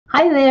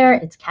Hi there,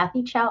 it's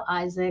Kathy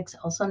Cheo-Isaacs,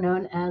 also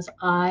known as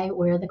I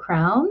Wear the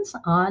Crowns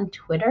on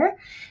Twitter.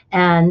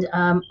 And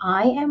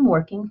I am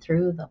working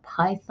through the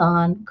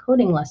Python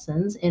coding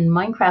lessons in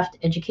Minecraft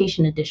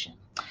Education Edition.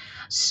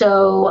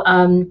 So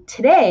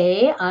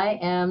today I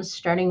am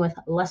starting with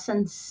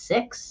lesson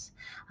 6.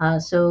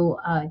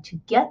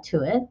 To get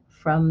to it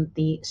from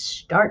the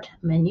start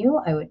menu,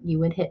 you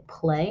would hit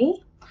play,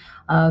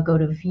 go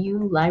to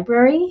view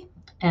library,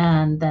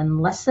 and then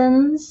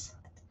lessons,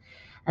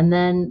 and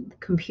then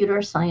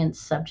computer science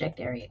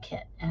subject area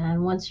kit.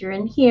 And once you're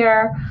in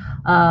here,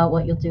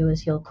 what you'll do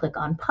is you'll click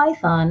on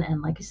Python.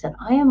 And like I said,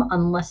 I am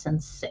on lesson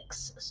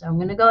 6. So I'm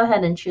going to go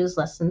ahead and choose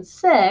lesson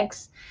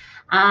 6.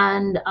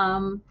 And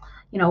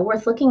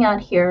worth looking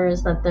at here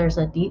is that there's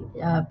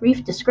a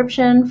brief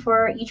description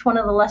for each one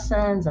of the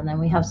lessons, and then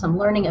we have some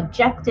learning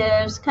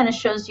objectives. Kind of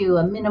shows you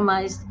a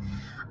minimized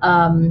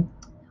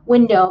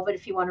window, but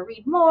if you want to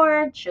read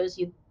more, it shows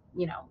you,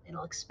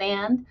 it'll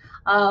expand.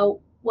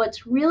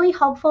 What's really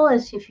helpful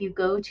is if you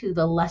go to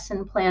the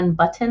lesson plan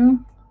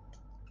button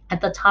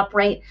at the top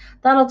right,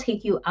 that'll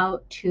take you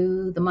out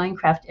to the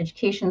Minecraft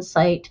education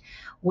site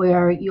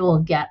where you'll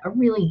get a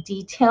really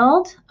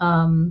detailed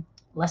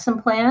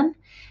lesson plan.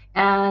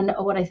 And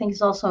what I think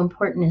is also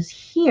important is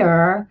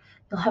here,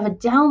 you'll have a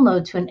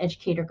download to an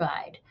educator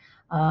guide.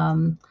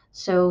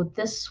 So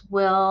this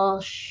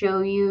will show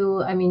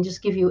you,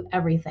 just give you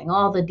everything,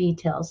 all the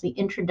details, the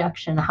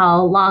introduction,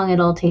 how long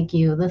it'll take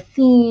you, the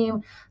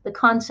theme, the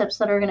concepts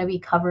that are going to be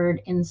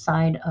covered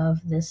inside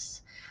of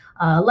this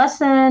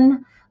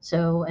lesson.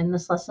 So in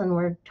this lesson,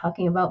 we're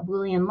talking about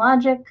Boolean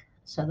logic.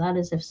 So that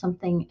is if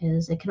something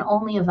it can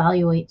only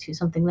evaluate to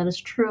something that is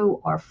true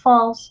or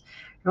false.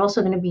 You're also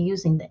going to be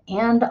using the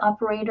AND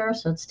operator.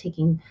 So it's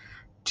taking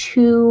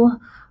two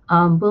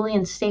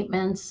Boolean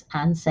statements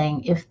and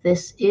saying if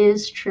this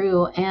is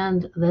true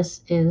and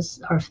this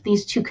is, or if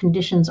these two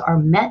conditions are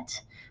met,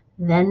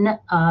 then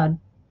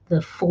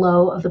the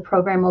flow of the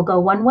program will go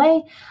one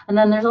way. And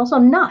then there's also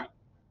not,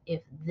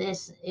 if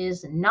this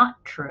is not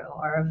true,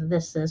 or if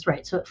this is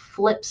right. So it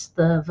flips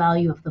the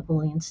value of the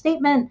Boolean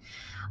statement,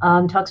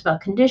 talks about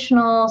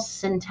conditional,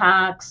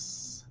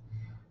 syntax,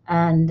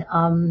 and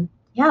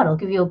it'll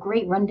give you a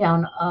great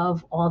rundown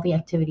of all the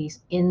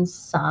activities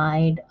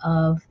inside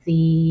of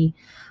the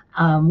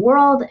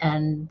world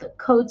and the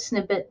code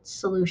snippet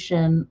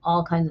solution,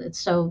 all kinds of it.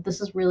 So this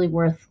is really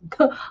worth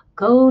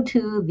go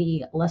to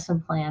the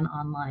lesson plan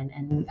online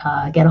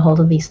and get a hold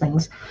of these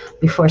things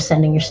before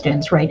sending your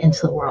students right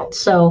into the world.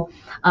 So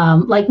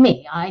like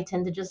me, I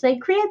tend to just say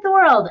create the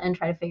world and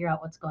try to figure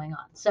out what's going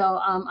on. So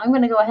I'm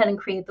going to go ahead and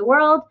create the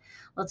world.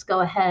 Let's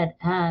go ahead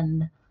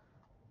and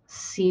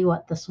see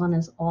what this one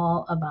is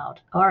all about.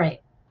 All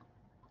right.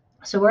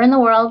 So we're in the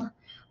world.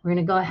 We're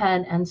going to go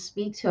ahead and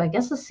speak to, I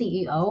guess, the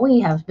CEO.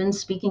 We have been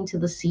speaking to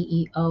the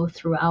CEO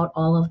throughout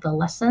all of the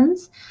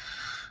lessons.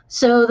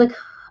 So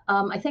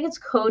I think it's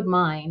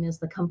CodeMine is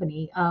the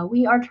company.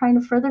 We are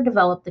trying to further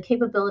develop the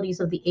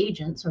capabilities of the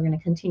agent. So we're going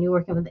to continue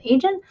working with the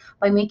agent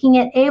by making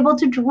it able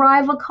to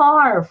drive a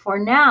car. For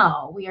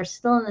now, we are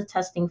still in the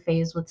testing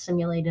phase with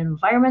simulated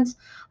environments.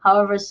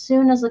 However, as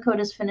soon as the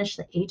code is finished,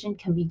 the agent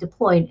can be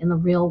deployed in the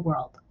real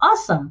world.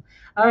 Awesome.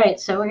 All right,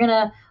 so we're going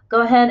to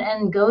go ahead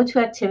and go to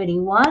activity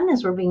 1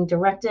 as we're being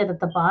directed at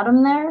the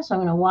bottom there. So I'm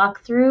going to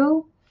walk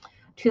through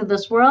to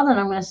this world and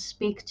I'm going to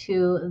speak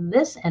to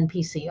this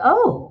NPC.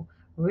 Oh,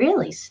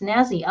 really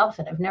snazzy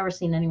outfit. I've never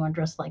seen anyone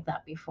dressed like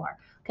that before.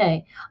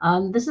 Okay,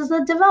 this is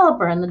the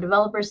developer, and the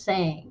developer is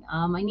saying,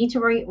 I need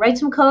to write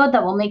some code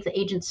that will make the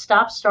agent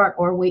stop, start,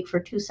 or wait for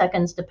 2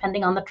 seconds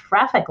depending on the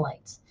traffic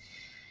lights.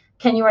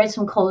 Can you write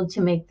some code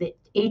to make the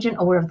agent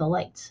aware of the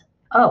lights?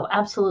 Oh,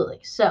 absolutely.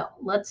 So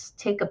let's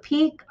take a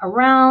peek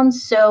around.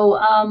 So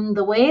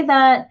the way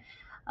that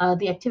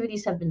the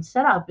activities have been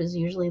set up is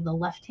usually the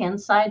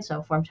left-hand side. So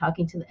if I'm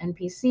talking to the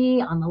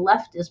NPC, on the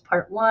left is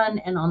part 1,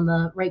 and on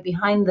the right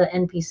behind the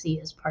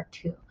NPC is part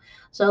 2.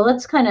 So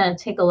let's kind of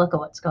take a look at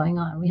what's going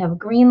on. We have a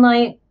green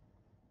light,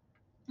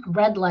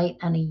 red light,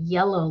 and a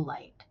yellow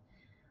light.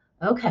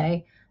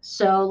 Okay,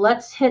 so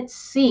let's hit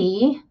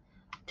C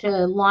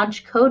to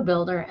launch Code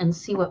Builder and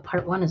see what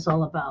part 1 is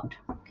all about.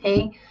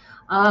 Okay.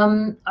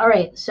 All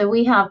right, so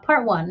we have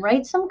part 1,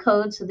 write some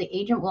code so the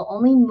agent will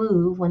only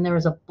move when there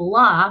is a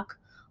block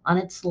on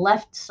its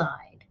left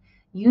side.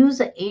 Use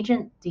the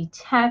agent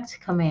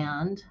detect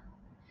command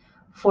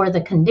for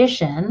the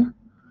condition.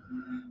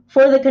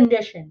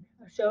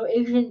 So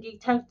agent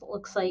detect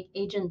looks like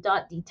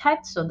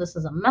agent.detect. So this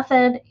is a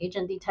method,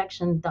 agent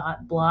detection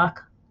dot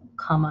block,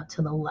 comma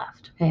to the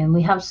left. Okay, and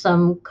we have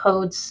some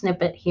code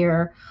snippet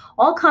here,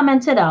 all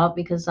commented out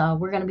because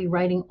we're going to be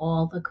writing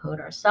all the code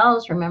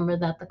ourselves. Remember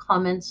that the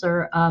comments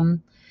are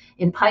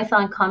in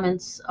Python,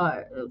 comments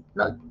are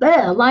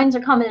lines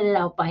are commented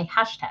out by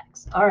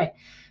hashtags. All right,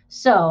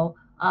 so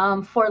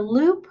for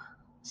loop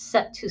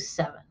set to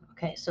 7.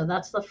 Okay, so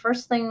that's the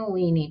first thing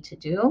we need to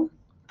do.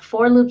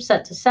 For loop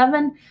set to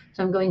 7.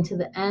 So I'm going to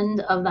the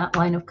end of that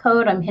line of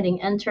code. I'm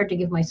hitting enter to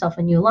give myself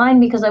a new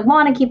line because I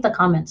want to keep the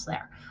comments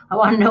there. I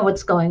want to know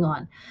what's going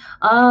on.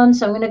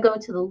 So I'm going to go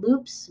to the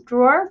loops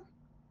drawer.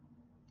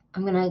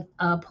 I'm going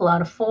to pull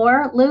out a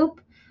for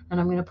loop, and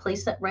I'm going to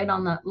place it right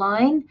on that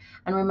line.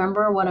 And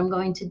remember, what I'm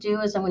going to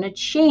do is I'm going to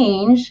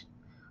change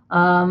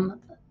um,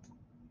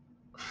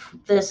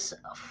 this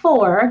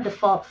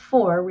default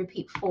 4,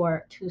 repeat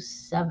 4 to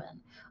 7.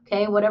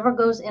 Okay, whatever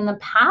goes in the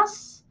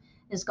pass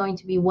is going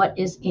to be what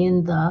is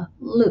in the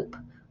loop.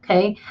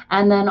 Okay,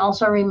 and then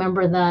also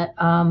remember that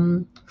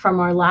from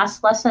our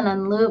last lesson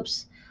on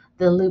loops,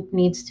 the loop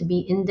needs to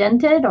be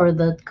indented, or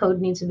the code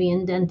needs to be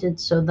indented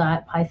so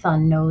that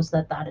Python knows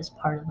that that is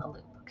part of the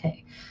loop.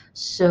 Okay,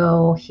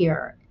 so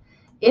here,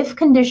 if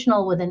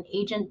conditional with an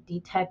agent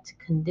detect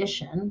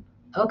condition.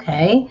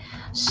 Okay,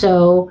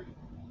 so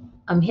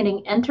I'm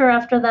hitting enter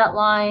after that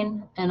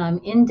line, and I'm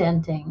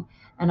indenting,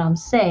 and I'm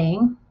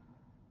saying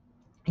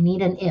I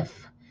need an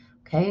if.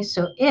 Okay,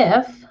 so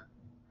if,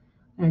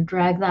 I'm going to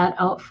drag that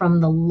out from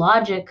the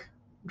logic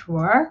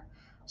drawer.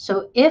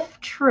 So if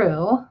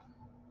true,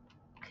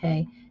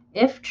 okay,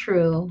 if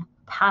true,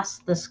 pass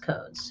this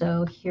code.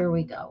 So here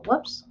we go.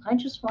 Whoops, I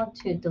just want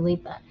to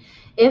delete that.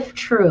 If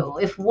true,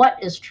 if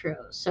what is true.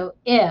 So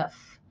if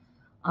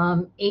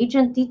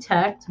agent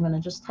detect, I'm going to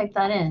just type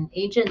that in,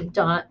 agent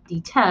dot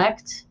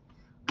detect.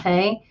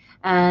 Okay,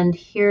 and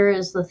here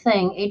is the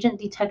thing, agent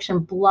detection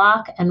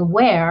block and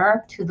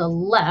where to the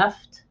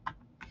left.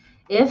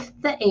 If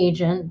the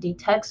agent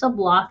detects a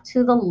block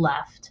to the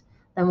left,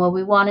 then what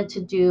we want it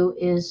to do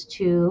is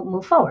to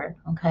move forward.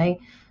 Okay,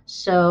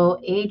 so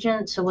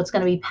what's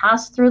going to be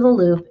passed through the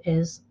loop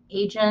is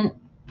agent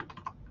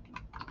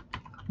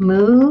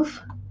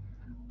move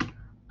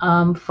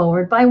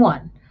forward by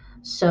 1.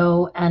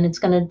 So, and it's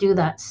going to do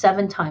that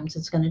 7 times.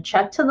 It's going to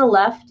check to the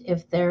left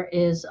if there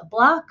is a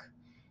block,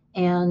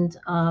 and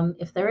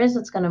if there is,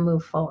 it's going to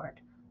move forward.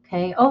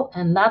 Okay, oh,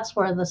 and that's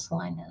where this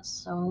line is.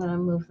 So I'm going to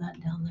move that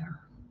down there.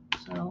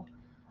 So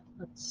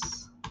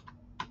let's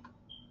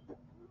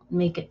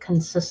make it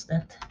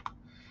consistent.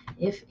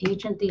 If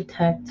agent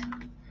detect,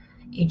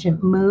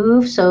 agent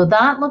move. So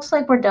that looks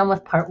like we're done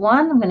with part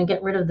 1. I'm going to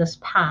get rid of this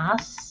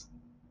pass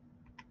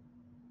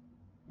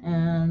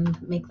and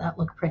make that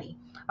look pretty.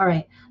 All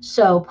right,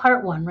 so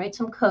part 1, write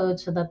some code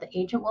so that the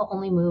agent will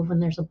only move when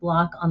there's a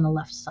block on the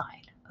left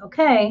side.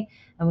 Okay,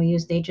 and we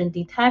used agent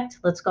detect.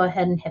 Let's go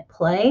ahead and hit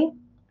play,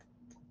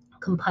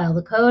 compile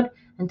the code,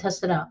 and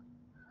test it out.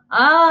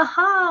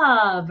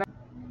 Aha!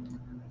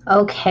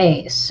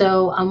 Okay,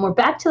 so we're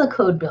back to the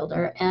code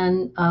builder,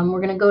 and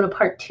we're going to go to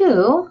part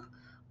 2,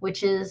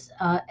 which is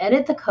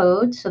edit the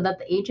code so that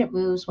the agent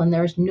moves when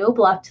there's no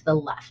block to the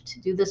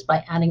left. Do this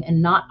by adding a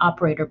not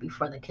operator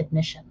before the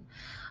condition.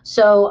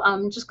 So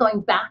just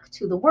going back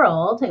to the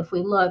world, if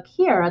we look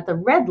here at the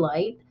red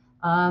light,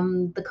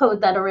 the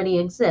code that already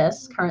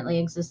currently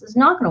exists, is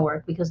not going to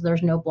work because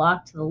there's no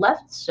block to the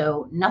left,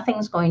 so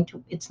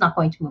it's not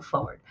going to move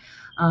forward.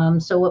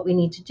 So what we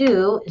need to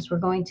do is we're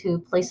going to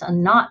place a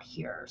not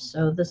here.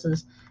 So this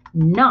is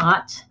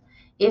not,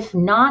 if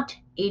not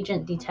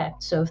agent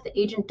detect. So if the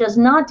agent does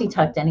not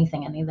detect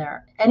anything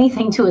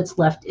to its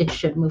left, it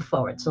should move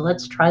forward. So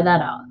let's try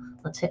that out.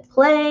 Let's hit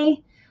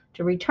play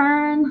to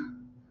return.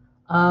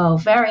 Oh,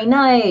 very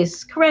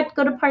nice. Correct.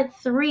 Go to part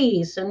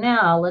 3. So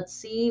now let's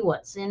see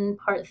what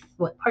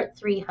part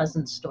 3 has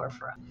in store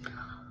for us.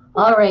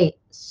 All right.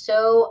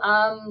 So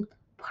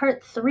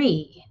part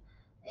 3,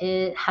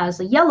 it has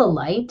a yellow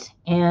light.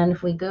 And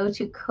if we go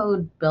to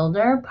code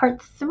builder,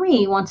 part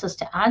 3 wants us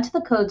to add to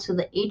the code so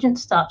the agent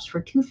stops for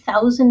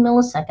 2000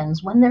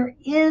 milliseconds when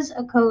there's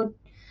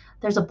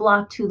a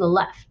block to the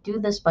left. Do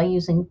this by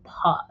using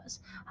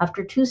pause.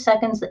 After 2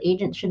 seconds, the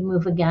agent should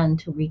move again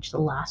to reach the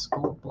last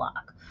gold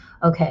block.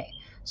 Okay,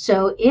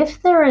 so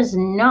if there is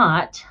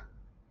not,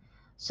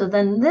 so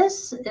then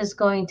this is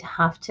going to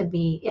have to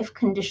be if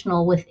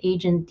conditional with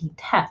agent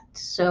detect.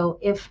 So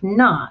if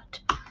not,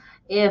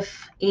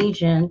 if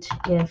agent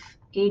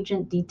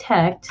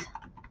detect.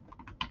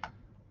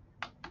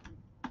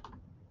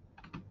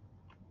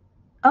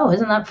 Oh,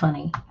 isn't that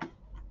funny?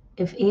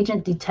 If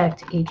agent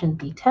detect, agent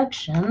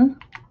detection,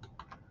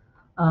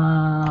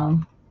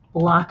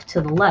 block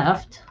to the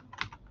left,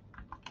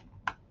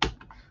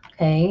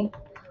 okay,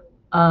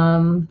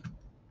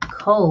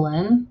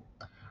 colon,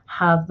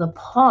 have the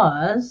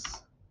pause.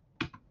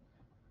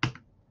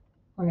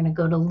 We're going to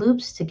go to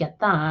loops to get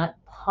that.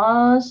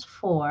 Pause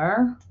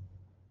for,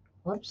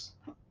 whoops,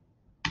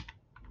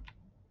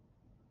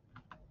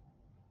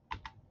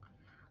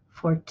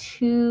 for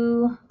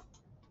 2000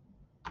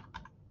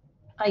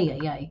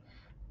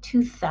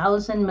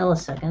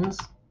 milliseconds,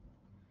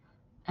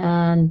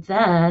 and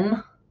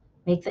then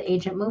make the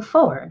agent move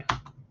forward.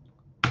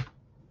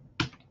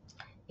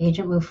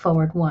 Agent move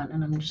forward 1,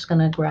 and I'm just going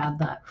to grab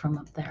that from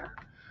up there.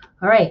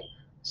 All right,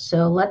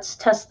 so let's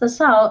test this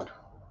out.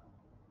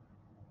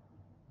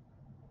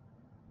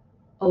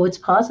 Oh, it's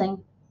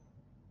pausing.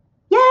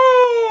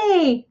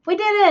 Yay! We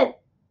did it!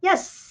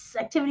 Yes,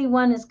 activity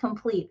 1 is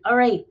complete. All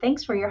right,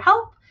 thanks for your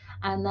help,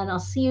 and then I'll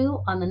see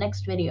you on the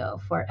next video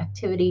for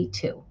activity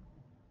 2.